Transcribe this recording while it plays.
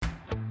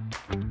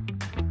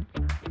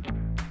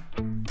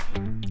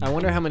I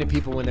wonder how many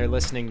people, when they're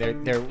listening,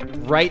 they're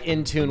right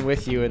in tune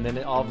with you, and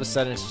then all of a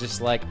sudden it's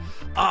just like,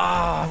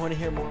 I want to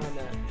hear more on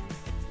that.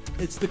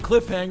 It's the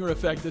cliffhanger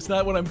effect. It's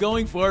not what I'm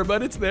going for,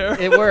 but it's there.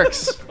 It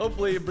works.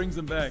 Hopefully it brings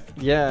them back.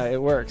 Yeah,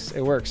 it works.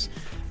 It works.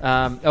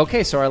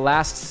 Okay, so our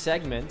last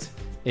segment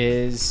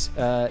is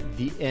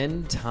the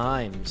end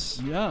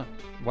times. Yeah.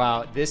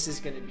 Wow, this is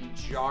going to be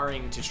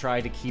jarring to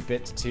try to keep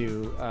it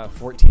to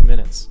 14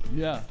 minutes.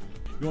 Yeah.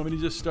 You want me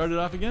to just start it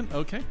off again?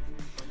 Okay.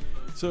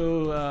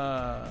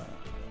 So,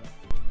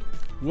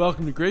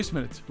 welcome to Grace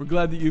Minutes. We're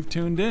glad that you've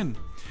tuned in.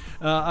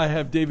 I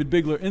have David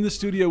Bigler in the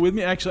studio with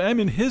me. Actually, I'm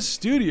in his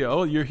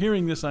studio. You're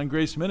hearing this on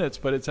Grace Minutes,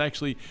 but it's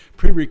actually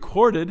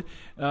pre-recorded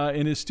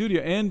in his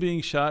studio and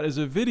being shot as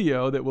a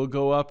video that will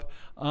go up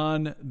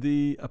on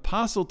the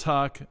Apostle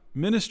Talk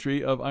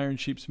ministry of Iron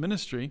Sheep's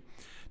ministry.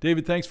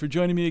 David, thanks for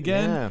joining me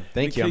again. Yeah,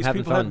 thank you. I'm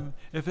having fun.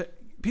 If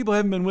people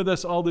haven't been with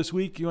us all this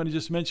week, you want to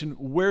just mention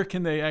where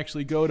can they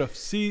actually go to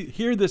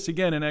hear this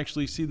again and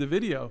actually see the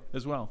video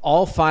as well?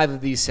 All 5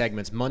 of these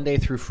segments, Monday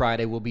through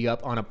Friday, will be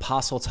up on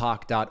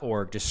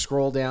apostletalk.org. Just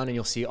scroll down and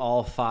you'll see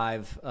all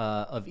 5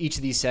 of each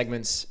of these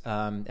segments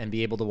and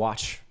be able to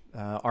watch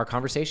our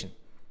conversation.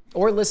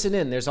 Or listen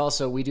in.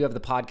 We do have the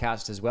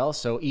podcast as well,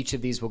 so each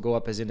of these will go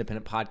up as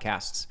independent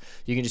podcasts.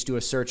 You can just do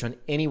a search on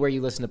anywhere you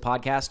listen to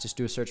podcasts. Just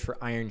do a search for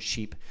Iron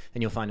Sheep,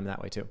 and you'll find them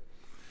that way too.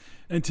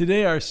 And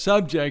today our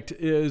subject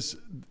is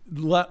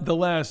the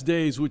last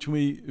days, which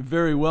we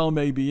very well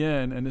may be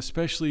in, and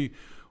especially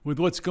with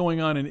what's going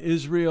on in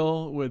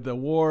Israel, with the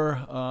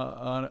war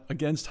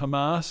against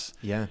Hamas.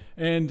 Yeah.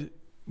 And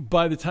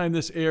by the time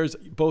this airs,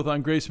 both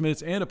on Grace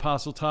Minutes and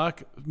Apostle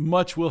Talk,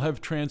 much will have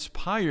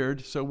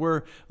transpired. So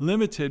we're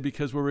limited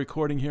because we're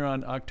recording here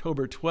on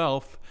October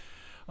 12th.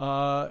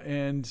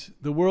 And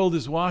the world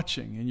is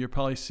watching, and you're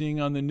probably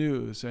seeing on the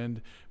news,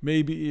 and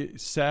maybe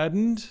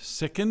saddened,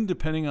 sickened,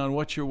 depending on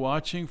what you're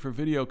watching, for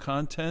video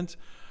content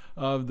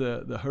of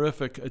the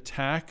horrific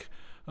attack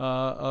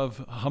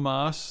of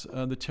Hamas,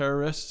 the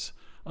terrorists,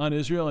 on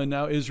Israel, and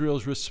now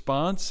Israel's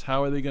response.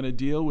 How are they going to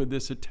deal with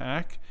this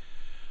attack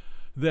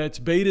that's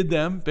baited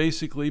them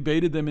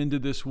into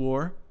this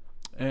war,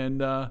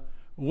 and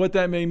what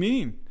that may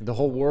mean. The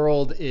whole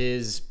world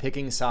is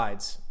picking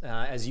sides.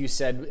 As you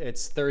said,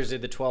 it's Thursday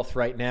the 12th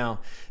right now.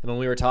 And when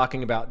we were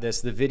talking about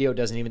this, the video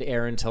doesn't even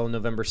air until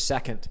November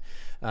 2nd.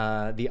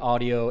 The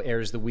audio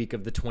airs the week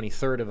of the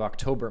 23rd of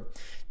October.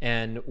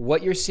 And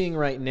what you're seeing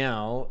right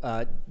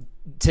now,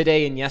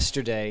 today and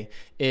yesterday,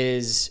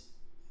 is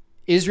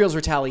Israel's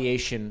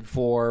retaliation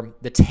for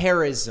the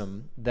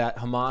terrorism that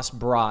Hamas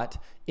brought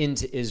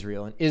into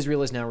Israel, and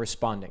Israel is now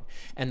responding.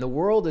 And the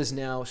world is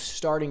now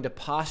starting to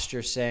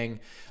posture saying,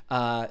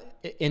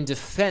 in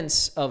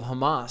defense of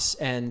Hamas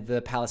and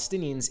the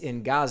Palestinians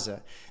in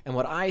Gaza. And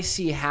what I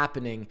see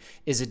happening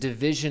is a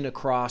division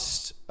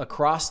across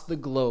the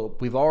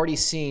globe. We've already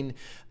seen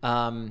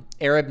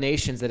Arab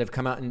nations that have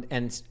come out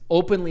and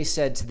openly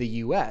said to the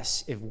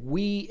U.S., if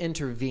we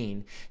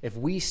intervene, if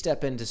we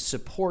step in to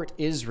support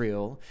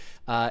Israel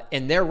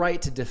and their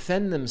right to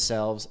defend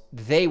themselves,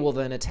 they will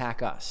then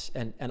attack us.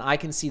 And I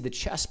can see the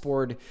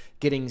chessboard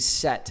getting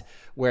set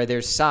where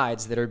there's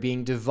sides that are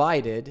being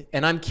divided.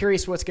 And I'm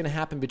curious what's going to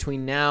happen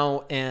between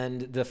now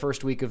and the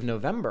first week of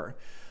November.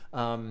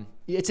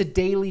 It's a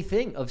daily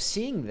thing of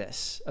seeing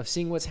this, of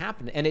seeing what's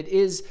happened. And it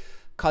is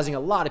causing a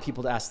lot of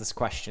people to ask this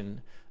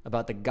question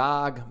about the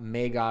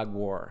Gog-Magog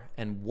war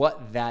and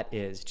what that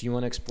is. Do you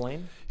want to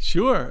explain?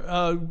 Sure.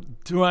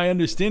 To my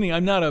understanding,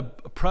 I'm not a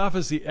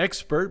prophecy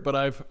expert, but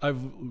I've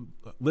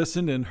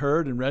listened and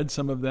heard and read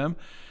some of them.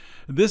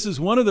 This is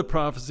one of the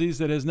prophecies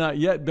that has not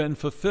yet been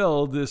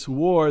fulfilled, this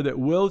war that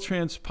will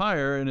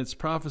transpire, and it's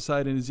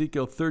prophesied in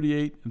Ezekiel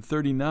 38 and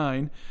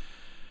 39.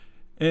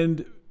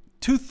 And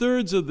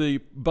 2/3 of the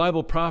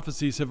Bible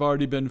prophecies have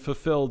already been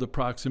fulfilled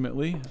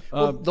approximately.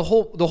 Well, the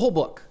whole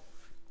book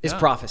is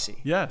prophecy.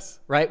 Yes.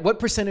 Right? What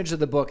percentage of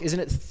the book, isn't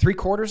it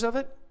 3/4 of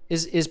it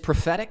is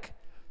prophetic?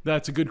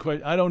 That's a good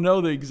question. I don't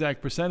know the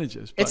exact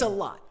percentages. But it's a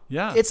lot.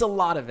 Yeah. It's a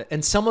lot of it.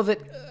 And some of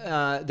it,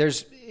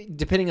 there's,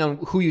 depending on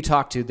who you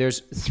talk to, there's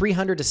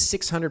 300 to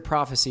 600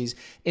 prophecies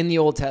in the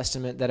Old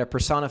Testament that are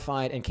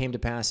personified and came to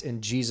pass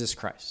in Jesus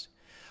Christ.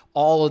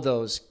 All of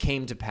those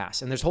came to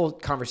pass. And there's whole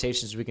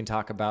conversations we can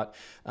talk about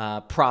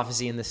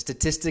prophecy and the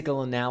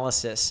statistical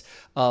analysis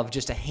of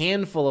just a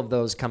handful of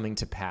those coming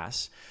to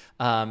pass.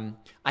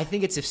 I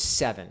think it's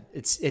 7.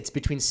 It's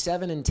between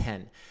 7 and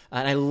 10.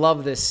 And I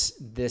love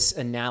this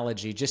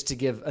analogy just to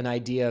give an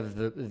idea of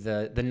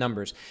the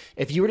numbers.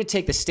 If you were to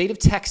take the state of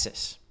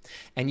Texas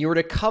and you were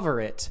to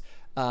cover it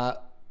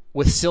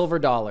with silver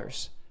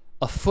dollars,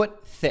 a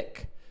foot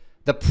thick,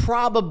 the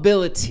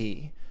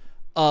probability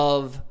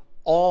of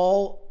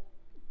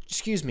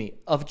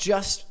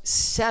just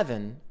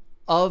 7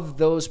 of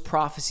those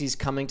prophecies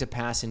coming to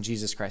pass in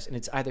Jesus Christ. And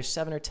it's either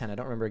 7 or 10. I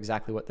don't remember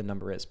exactly what the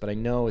number is, but I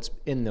know it's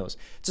in those.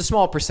 It's a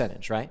small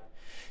percentage, right?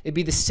 It'd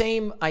be the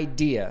same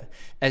idea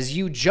as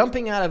you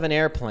jumping out of an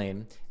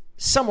airplane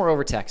somewhere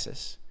over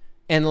Texas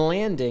and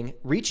landing,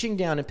 reaching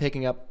down and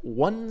picking up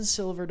 $1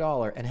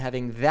 silver and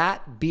having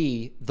that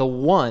be the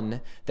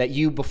one that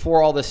you,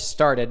 before all this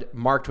started,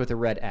 marked with a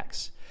red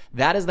X.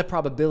 That is the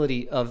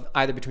probability of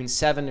either between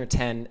 7 or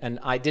 10, and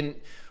I didn't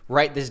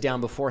write this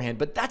down beforehand,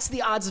 but that's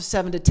the odds of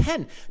 7 to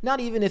 10, not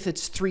even if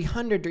it's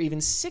 300 or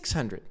even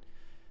 600.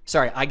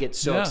 Sorry, I get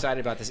so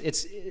excited about this.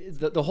 It's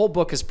the whole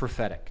book is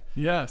prophetic.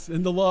 Yes,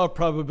 and the law of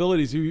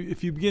probabilities,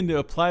 if you begin to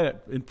apply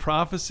it in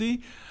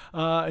prophecy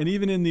and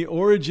even in the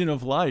origin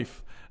of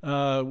life,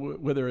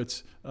 whether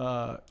it's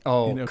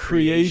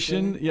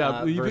creation,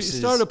 you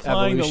start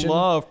applying evolution. The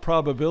law of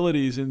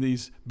probabilities in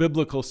these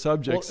biblical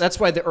subjects. Well, that's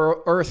why the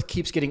Earth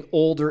keeps getting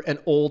older and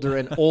older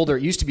and older.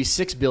 It used to be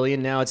 6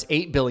 billion, now it's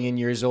 8 billion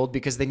years old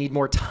because they need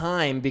more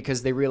time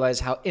because they realize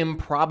how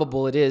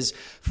improbable it is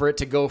for it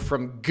to go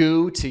from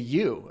goo to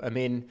you. I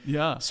mean,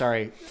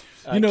 sorry.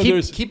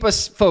 Keep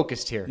us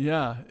focused here.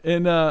 Yeah,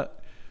 and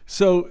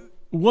so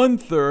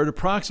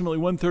approximately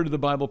one third of the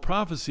Bible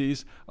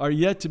prophecies are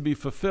yet to be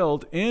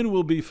fulfilled and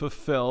will be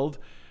fulfilled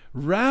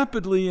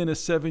rapidly in a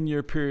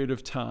 7-year period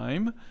of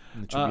time,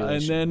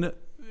 and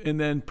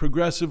then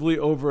progressively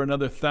over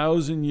another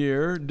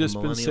 1,000-year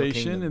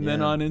dispensation, and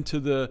then on into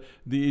the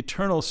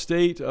eternal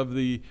state of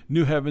the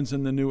new heavens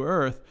and the new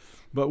earth.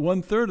 But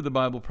 1/3 of the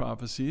Bible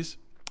prophecies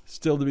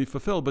still to be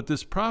fulfilled. But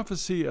this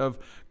prophecy of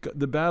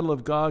the battle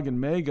of Gog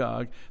and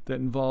Magog that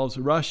involves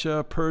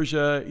Russia,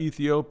 Persia,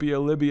 Ethiopia,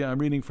 Libya, I'm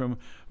reading from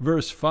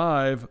verse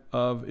 5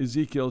 of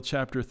Ezekiel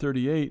chapter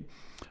 38.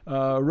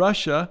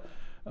 Russia,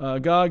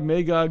 Gog,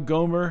 Magog,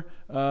 Gomer,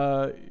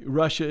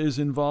 Russia is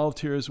involved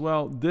here as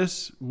well.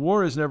 This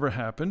war has never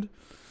happened,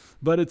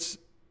 but it's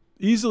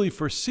easily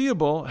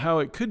foreseeable how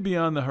it could be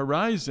on the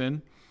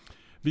horizon,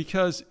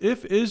 because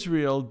if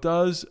Israel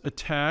does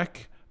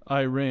attack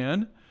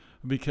Iran,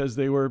 because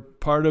they were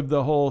part of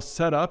the whole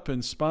setup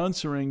and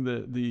sponsoring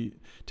the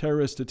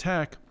terrorist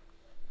attack,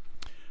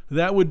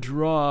 that would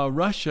draw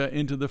Russia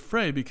into the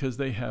fray because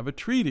they have a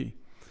treaty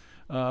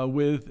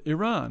with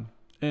Iran.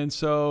 And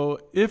so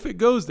if it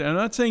goes there, I'm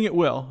not saying it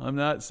will. I'm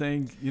not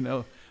saying,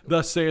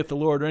 thus saith the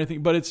Lord or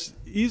anything, but it's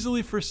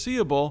easily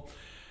foreseeable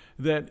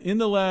that in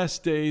the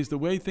last days, the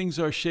way things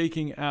are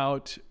shaking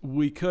out,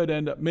 we could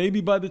end up, maybe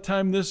by the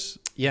time this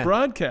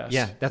broadcast.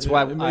 Yeah, that's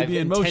why I've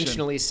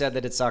intentionally said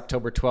that it's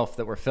October 12th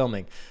that we're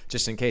filming,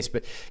 just in case.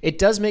 But it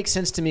does make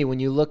sense to me when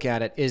you look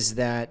at it, is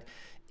that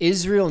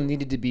Israel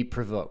needed to be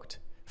provoked.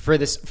 For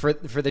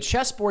the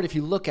chessboard, if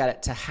you look at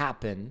it, to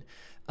happen,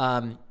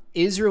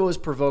 Israel was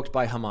provoked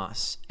by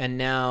Hamas, and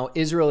now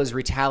Israel is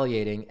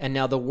retaliating, and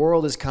now the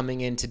world is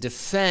coming in to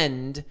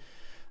defend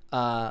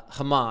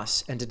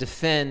Hamas and to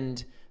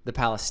defend the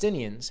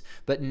Palestinians.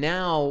 But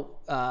now,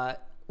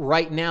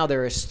 right now,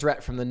 there is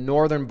threat from the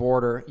northern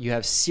border. You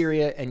have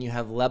Syria and you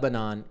have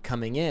Lebanon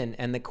coming in.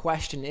 And the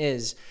question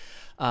is,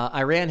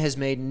 Iran has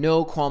made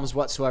no qualms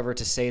whatsoever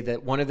to say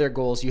that one of their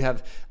goals, you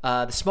have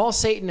the small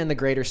Satan and the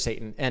greater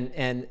Satan.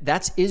 And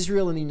that's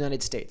Israel and the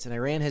United States. And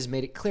Iran has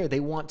made it clear they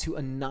want to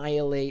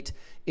annihilate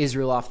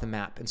Israel off the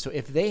map. And so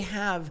if they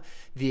have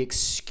the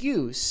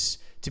excuse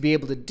to be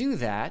able to do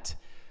that,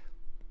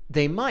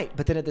 they might,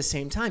 but then at the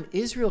same time,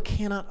 Israel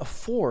cannot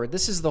afford,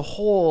 this is the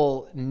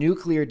whole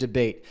nuclear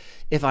debate.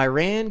 If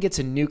Iran gets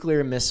a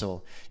nuclear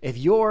missile, if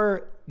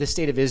you're the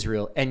state of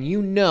Israel and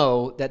you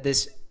know that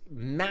this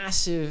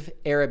massive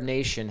Arab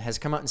nation has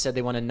come out and said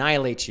they want to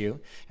annihilate you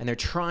and they're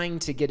trying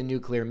to get a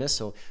nuclear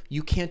missile,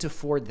 you can't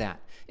afford that.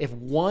 If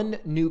one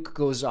nuke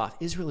goes off,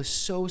 Israel is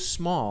so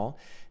small,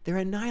 they're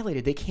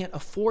annihilated. They can't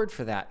afford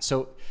for that.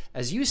 So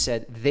as you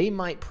said, they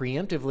might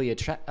preemptively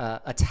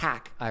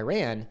attack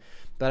Iran,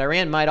 but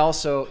Iran might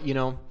also,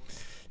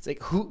 it's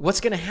like,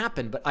 what's going to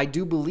happen? But I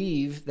do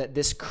believe that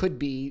this could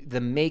be the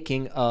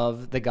making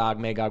of the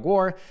Gog-Magog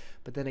war.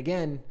 But then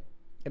again,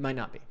 it might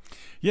not be.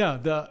 Yeah,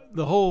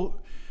 the whole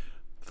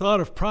thought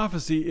of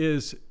prophecy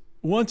is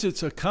once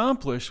it's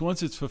accomplished,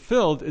 once it's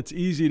fulfilled, it's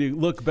easy to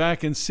look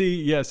back and see,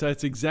 yes,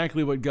 that's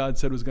exactly what God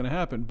said was going to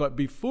happen. But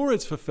before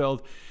it's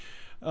fulfilled,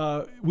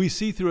 we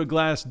see through a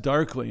glass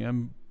darkly.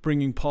 I'm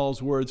bringing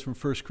Paul's words from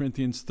 1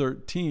 Corinthians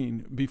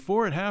 13.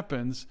 Before it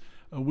happens,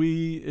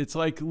 it's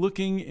like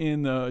looking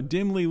in a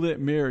dimly lit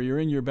mirror. You're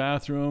in your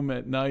bathroom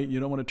at night. You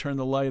don't want to turn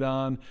the light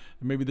on.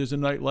 Maybe there's a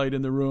night light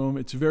in the room.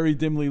 It's very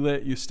dimly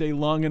lit. You stay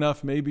long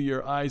enough. Maybe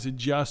your eyes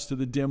adjust to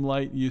the dim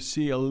light. You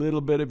see a little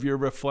bit of your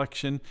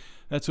reflection.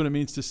 That's what it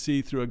means to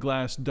see through a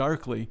glass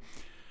darkly.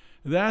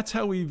 That's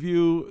how we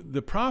view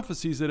the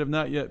prophecies that have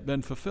not yet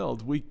been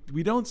fulfilled.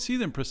 We don't see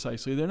them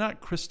precisely. They're not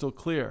crystal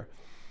clear.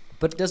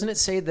 But doesn't it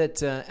say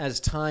that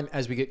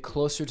as we get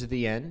closer to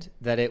the end,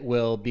 that it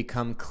will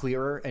become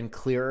clearer and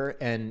clearer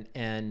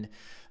and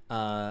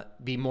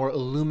be more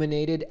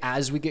illuminated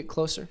as we get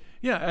closer?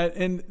 Yeah,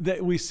 and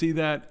that we see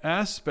that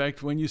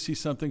aspect when you see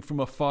something from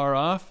afar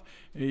off.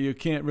 You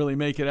can't really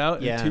make it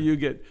out until you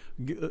get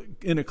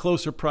in a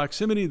closer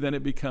proximity. Then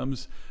it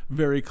becomes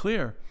very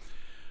clear.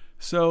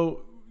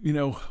 So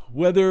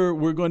whether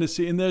we're going to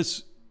see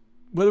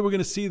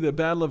the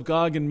battle of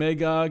Gog and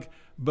Magog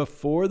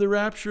before the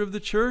rapture of the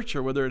church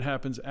or whether it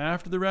happens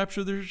after the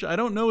rapture of the church, I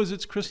don't know as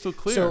it's crystal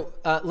clear. So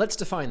let's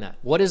define that.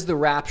 What is the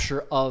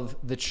rapture of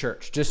the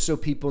church? Just so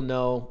people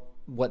know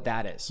what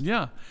that is.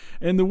 Yeah.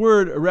 And the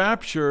word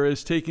rapture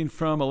is taken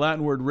from a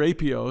Latin word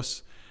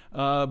rapios,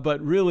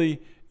 but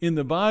really in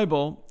the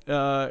Bible,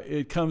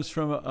 it comes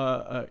from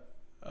a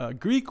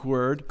Greek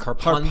word,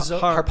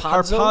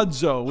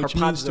 harpazo, which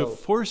means to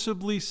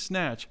forcibly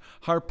snatch.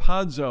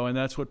 Harpazo, and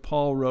that's what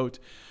Paul wrote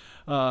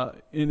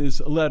in his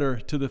letter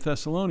to the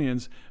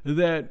Thessalonians,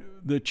 that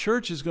the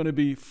church is going to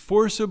be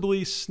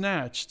forcibly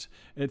snatched.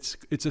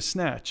 It's a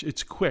snatch.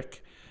 It's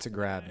quick. It's a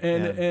grab.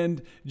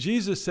 And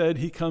Jesus said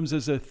he comes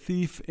as a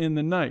thief in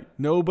the night.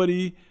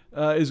 Nobody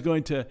is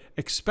going to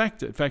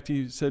expect it. In fact,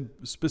 he said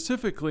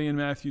specifically in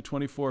Matthew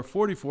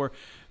 24:44,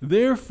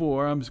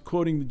 therefore, I'm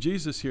quoting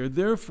Jesus here,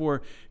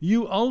 therefore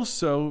you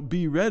also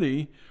be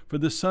ready, for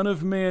the Son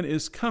of Man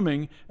is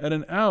coming at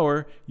an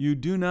hour you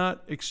do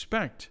not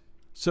expect.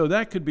 So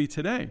that could be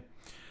today.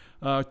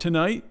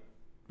 Tonight,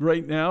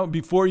 right now,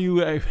 before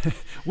you,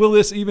 will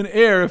this even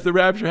air if the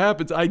rapture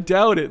happens? I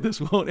doubt it.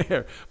 This won't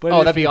air. But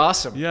that'd be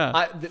awesome.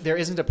 Yeah. There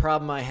isn't a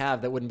problem I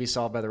have that wouldn't be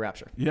solved by the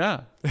rapture.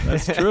 Yeah,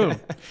 that's true.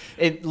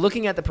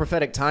 Looking at the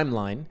prophetic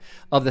timeline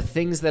of the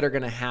things that are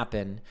going to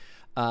happen,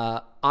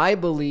 I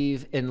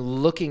believe in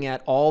looking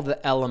at all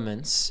the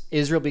elements,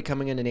 Israel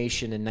becoming a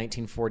nation in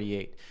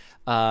 1948.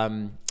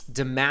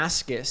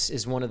 Damascus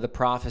is one of the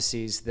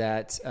prophecies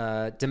that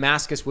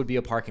Damascus would be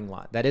a parking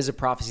lot. That is a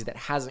prophecy that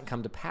hasn't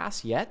come to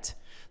pass yet.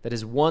 That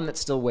is one that's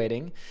still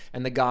waiting.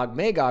 And the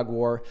Gog-Magog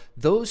war,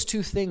 those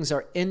two things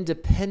are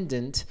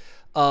independent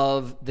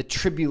of the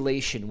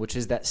tribulation, which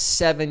is that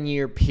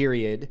 7-year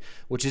period,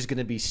 which is going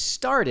to be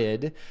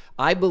started.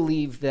 I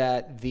believe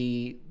that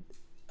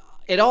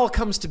it all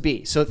comes to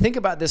be. So think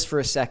about this for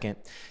a second,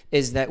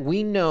 is that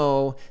we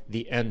know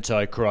the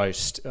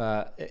Antichrist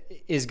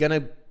is going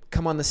to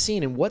come on the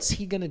scene. And what's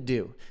he going to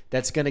do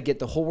that's going to get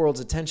the whole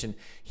world's attention?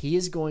 He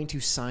is going to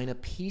sign a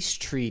peace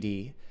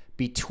treaty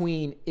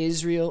between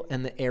Israel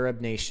and the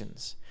Arab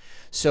nations.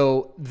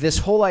 So this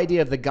whole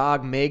idea of the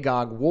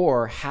Gog-Magog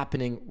war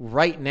happening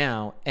right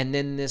now, and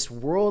then this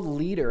world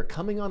leader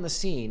coming on the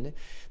scene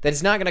that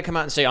is not going to come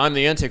out and say, I'm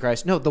the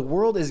Antichrist. No, the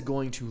world is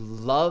going to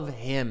love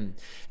him,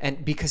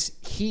 and because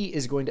he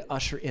is going to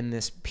usher in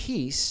this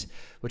peace,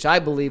 which I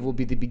believe will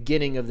be the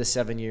beginning of the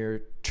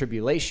 7-year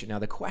tribulation. Now,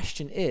 the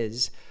question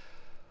is,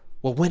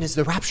 well, when is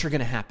the rapture going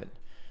to happen?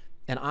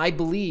 And I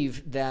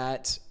believe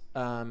that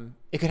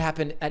it could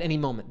happen at any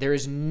moment. There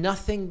is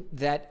nothing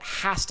that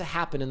has to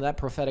happen in that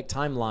prophetic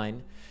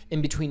timeline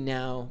in between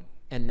now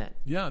and then.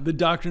 Yeah, the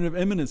doctrine of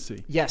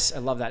imminency. Yes, I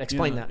love that.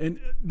 Explain that. And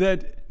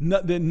that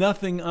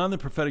nothing on the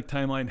prophetic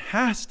timeline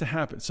has to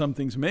happen. Some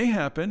things may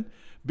happen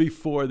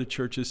before the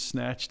church is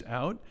snatched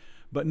out,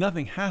 but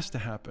nothing has to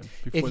happen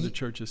before the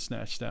church is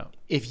snatched out.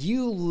 If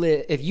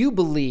you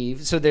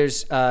believe, so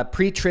there's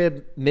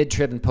pre-trib,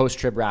 mid-trib, and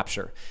post-trib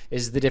rapture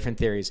is the different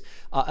theories.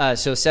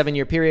 So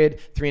 7-year period,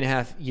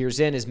 3.5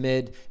 years in is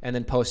mid, and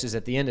then post is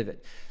at the end of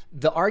it.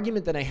 The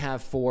argument that I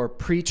have for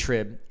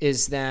pre-trib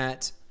is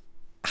that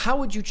how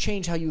would you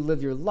change how you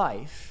live your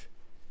life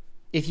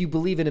if you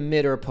believe in a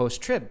mid or a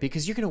post-trib?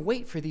 Because you're going to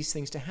wait for these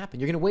things to happen.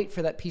 You're going to wait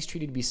for that peace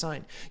treaty to be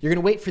signed. You're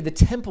going to wait for the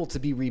temple to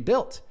be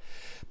rebuilt.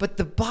 But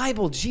the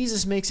Bible,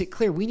 Jesus makes it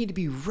clear, we need to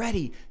be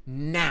ready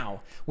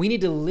now. We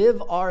need to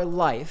live our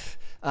life,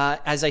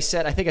 as I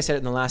said, I think I said it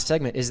in the last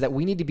segment, is that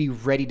we need to be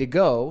ready to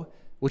go,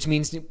 which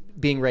means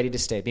being ready to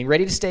stay. Being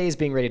ready to stay is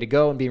being ready to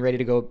go, and being ready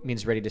to go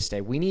means ready to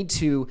stay. We need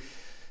to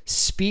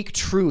speak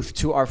truth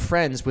to our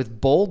friends with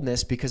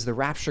boldness because the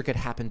rapture could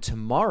happen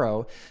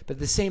tomorrow. But at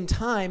the same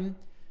time,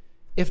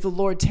 if the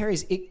Lord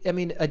tarries,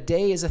 a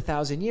day is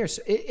 1,000 years.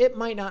 So it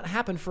might not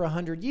happen for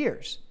 100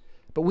 years.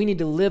 But we need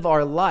to live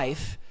our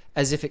life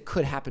as if it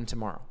could happen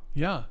tomorrow.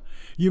 Yeah.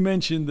 You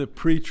mentioned the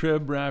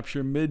pre-trib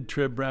rapture,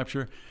 mid-trib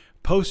rapture,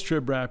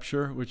 post-trib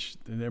rapture, which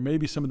there may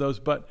be some of those,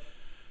 but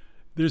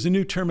there's a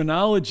new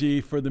terminology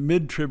for the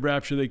mid-trib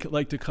rapture. They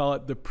like to call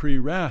it the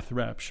pre-wrath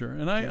rapture.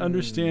 And I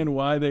understand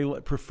why they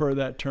prefer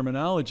that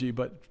terminology,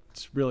 but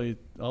it's really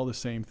all the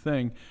same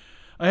thing.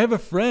 I have a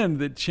friend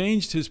that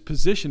changed his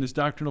position, his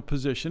doctrinal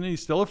position, and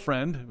he's still a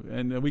friend,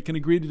 and we can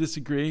agree to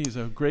disagree. He's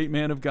a great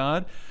man of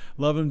God.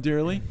 Love him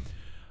dearly.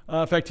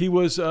 In fact, he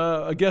was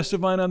a guest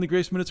of mine on the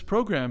Grace Minutes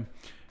program,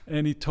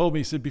 and he told me,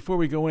 he said, before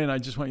we go in, I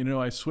just want you to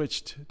know I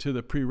switched to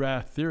the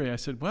pre-wrath theory. I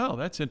said, well,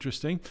 that's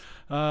interesting,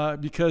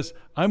 because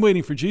I'm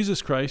waiting for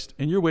Jesus Christ,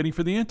 and you're waiting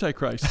for the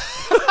Antichrist.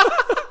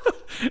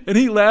 And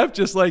he laughed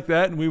just like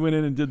that, and we went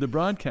in and did the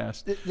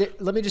broadcast.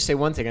 Let me just say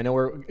one thing. I know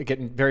we're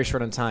getting very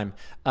short on time.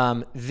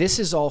 This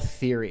is all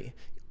theory.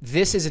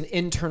 This is an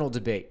internal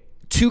debate.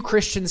 Two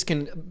Christians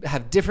can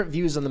have different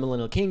views on the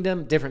millennial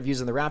kingdom, different views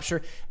on the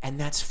rapture, and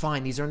that's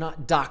fine. These are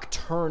not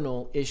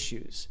doctrinal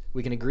issues.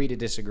 We can agree to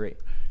disagree.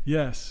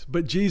 Yes,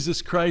 but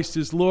Jesus Christ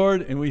is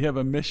Lord, and we have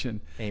a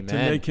mission to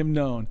make him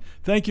known.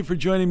 Thank you for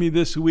joining me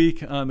this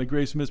week on the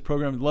Grace Minutes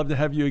program. I'd love to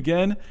have you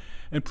again,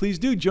 and please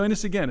do join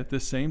us again at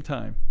this same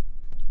time.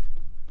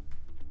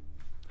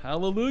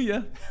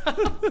 Hallelujah.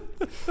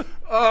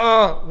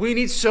 Oh, we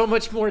need so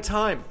much more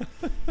time.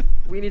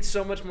 We need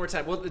so much more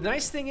time. Well, the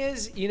nice thing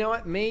is, you know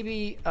what?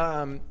 Maybe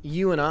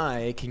you and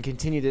I can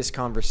continue this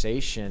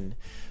conversation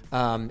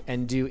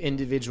and do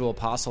individual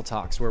apostle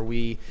talks where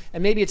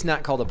and maybe it's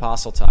not called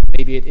apostle talk.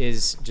 Maybe it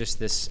is just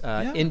this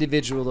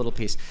individual little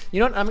piece. You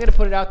know what? I'm going to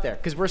put it out there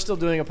because we're still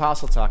doing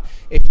apostle talk.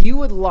 If you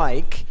would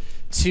like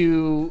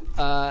to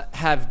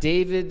have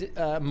David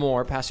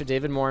Moore, Pastor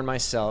David Moore and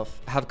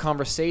myself, have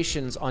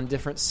conversations on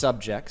different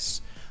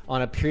subjects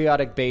on a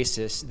periodic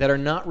basis that are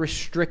not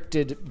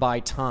restricted by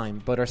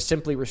time, but are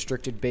simply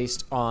restricted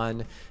based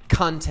on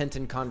content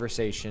and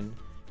conversation,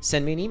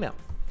 send me an email.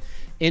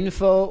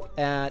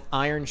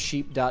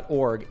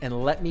 info@ironsheep.org,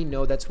 and let me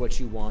know that's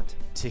what you want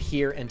to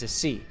hear and to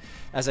see.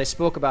 As I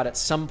spoke about at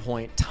some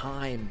point,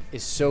 time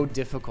is so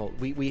difficult.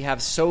 We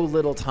have so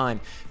little time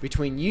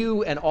between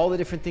you and all the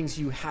different things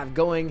you have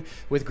going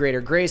with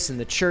Greater Grace and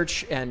the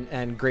church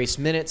and Grace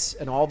Minutes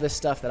and all this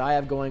stuff that I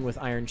have going with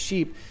Iron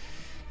Sheep.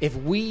 If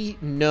we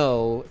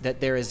know that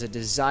there is a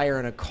desire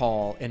and a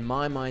call, in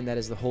my mind, that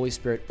is the Holy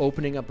Spirit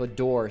opening up a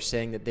door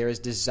saying that there is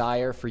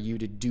desire for you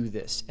to do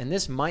this. And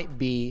this might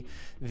be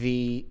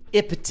the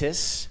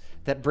impetus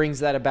that brings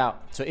that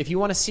about. So if you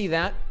want to see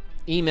that,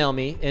 email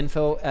me,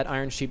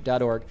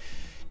 info@ironsheep.org.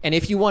 And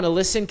if you want to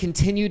listen,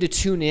 continue to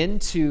tune in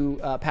to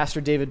Pastor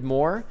David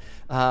Moore,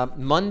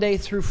 Monday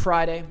through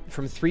Friday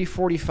from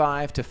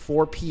 3:45 to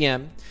 4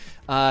 p.m.,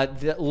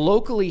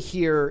 locally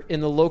here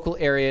in the local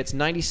area, it's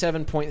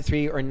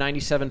 97.3 or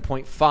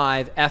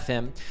 97.5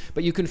 FM,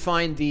 but you can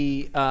find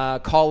the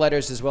call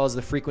letters as well as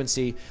the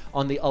frequency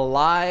on the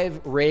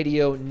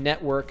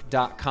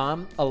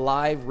aliveradionetwork.com,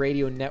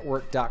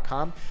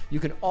 aliveradionetwork.com. You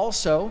can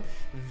also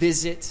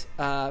visit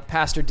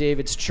Pastor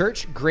David's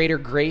church,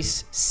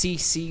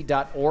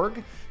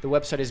 greatergracecc.org. The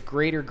website is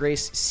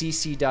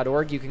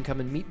greatergracecc.org. You can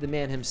come and meet the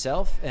man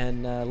himself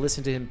and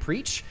listen to him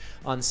preach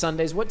on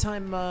Sundays. What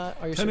time are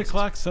your 10 services?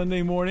 o'clock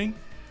Sunday morning,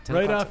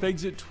 right off Sunday.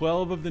 exit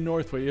 12 of the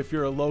Northway. If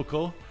you're a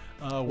local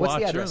What's the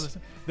watcher, address?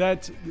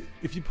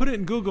 if you put it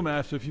in Google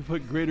Maps, if you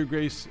put Greater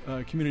Grace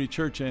Community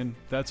Church in,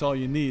 that's all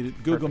you need.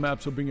 Google Perfect.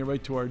 Maps will bring you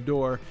right to our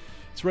door.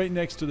 It's right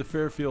next to the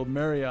Fairfield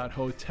Marriott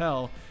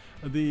Hotel.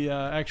 The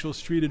actual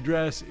street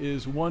address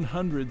is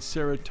 100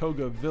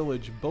 Saratoga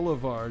Village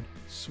Boulevard,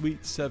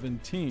 Suite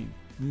 17,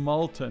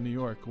 Malta, New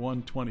York,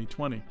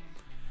 12020.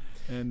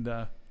 And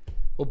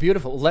Well,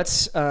 beautiful.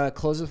 Let's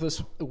close with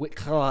this. Blah,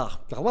 blah,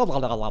 blah,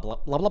 blah, blah,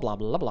 blah, blah,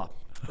 blah, blah.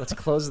 Let's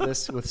close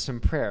this with some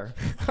prayer.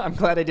 I'm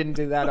glad I didn't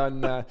do that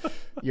on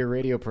your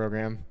radio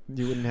program.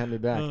 You wouldn't have me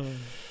back.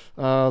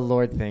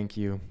 Lord, thank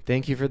you.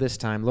 Thank you for this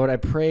time. Lord, I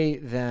pray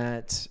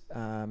that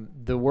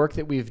the work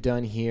that we've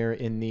done here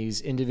in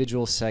these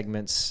individual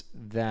segments,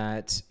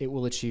 that it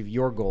will achieve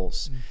your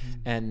goals,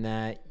 and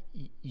that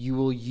you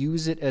will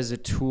use it as a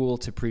tool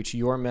to preach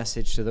your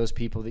message to those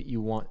people that you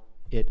want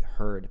it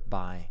heard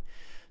by.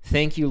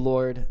 Thank you,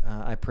 Lord.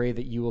 I pray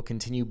that you will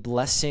continue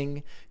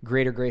blessing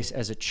Greater Grace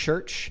as a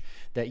church,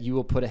 that you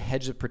will put a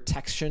hedge of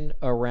protection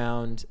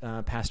around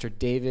Pastor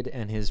David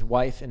and his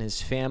wife and his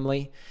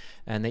family,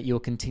 and that you'll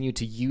continue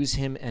to use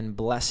him and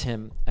bless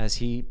him as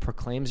he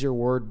proclaims your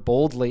word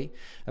boldly.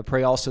 I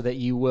pray also that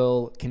you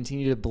will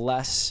continue to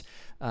bless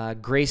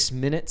Grace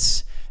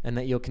Minutes, and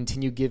that you'll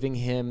continue giving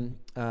him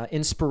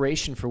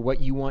inspiration for what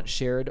you want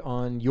shared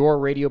on your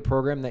radio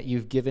program that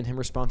you've given him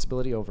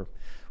responsibility over.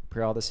 We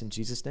pray all this in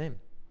Jesus' name.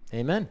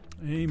 Amen.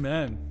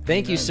 Amen.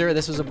 Thank you, sir.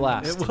 This was a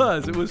blast.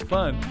 It was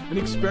fun. An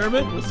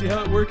experiment. We'll see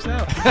how it works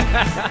out.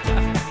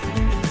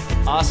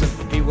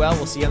 Awesome. Be well.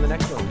 We'll see you on the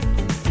next one.